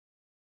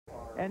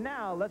And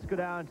now let's go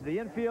down to the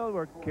infield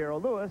where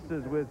Carol Lewis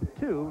is with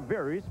two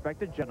very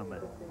respected gentlemen.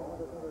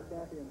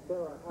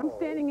 I'm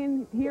standing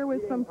in here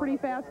with some pretty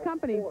fast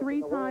company.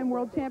 Three-time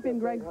world champion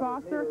Greg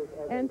Foster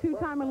and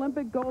two-time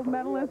Olympic gold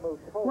medalist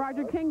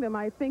Roger Kingdom.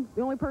 I think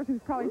the only person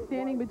who's probably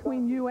standing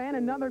between you and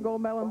another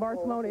gold medal in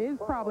Barcelona is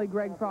probably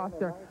Greg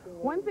Foster.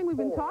 One thing we've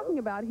been talking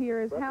about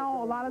here is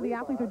how a lot of the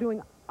athletes are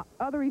doing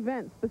other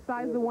events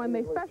besides the one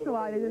they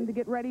specialize in to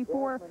get ready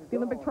for the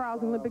Olympic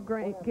trials and Olympic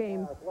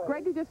Games.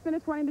 Greg, you just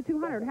finished running the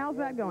 200. How's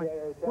that going?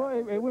 Well,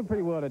 it went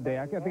pretty well today.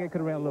 I think I could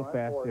have ran a little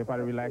faster if I'd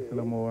have relaxed a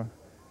little more.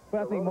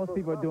 But I think most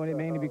people are doing it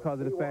mainly because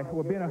of the fact,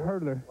 well, being a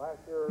hurdler,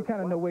 you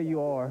kind of know where you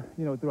are,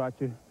 you know, throughout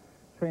your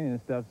training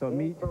and stuff. So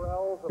meet,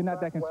 we're not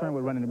that concerned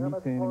with running the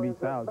meets in and the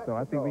meets out. So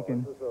I think we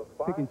can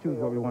pick and choose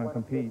where we want to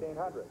compete.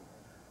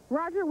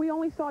 Roger, we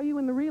only saw you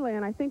in the relay,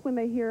 and I think when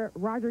they hear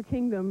Roger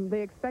Kingdom,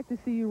 they expect to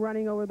see you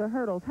running over the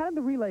hurdles. How did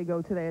the relay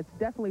go today? It's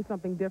definitely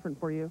something different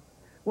for you.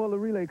 Well, the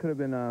relay could have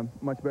been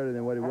much better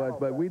than what it was,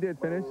 but we did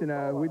finish,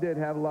 and we did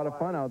have a lot of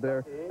fun out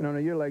there. And on a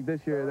year like this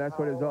year, that's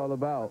what it's all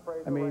about.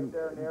 I mean,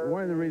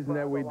 one of the reasons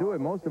that we do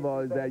it, most of all,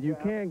 is that you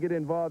can get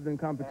involved in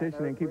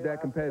competition and keep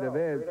that competitive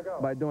edge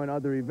by doing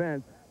other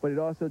events, but it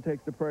also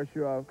takes the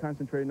pressure of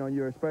concentrating on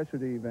your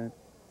specialty event.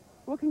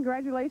 Well,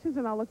 congratulations,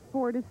 and I'll look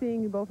forward to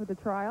seeing you both at the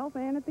trials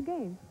and at the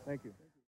games. Thank you.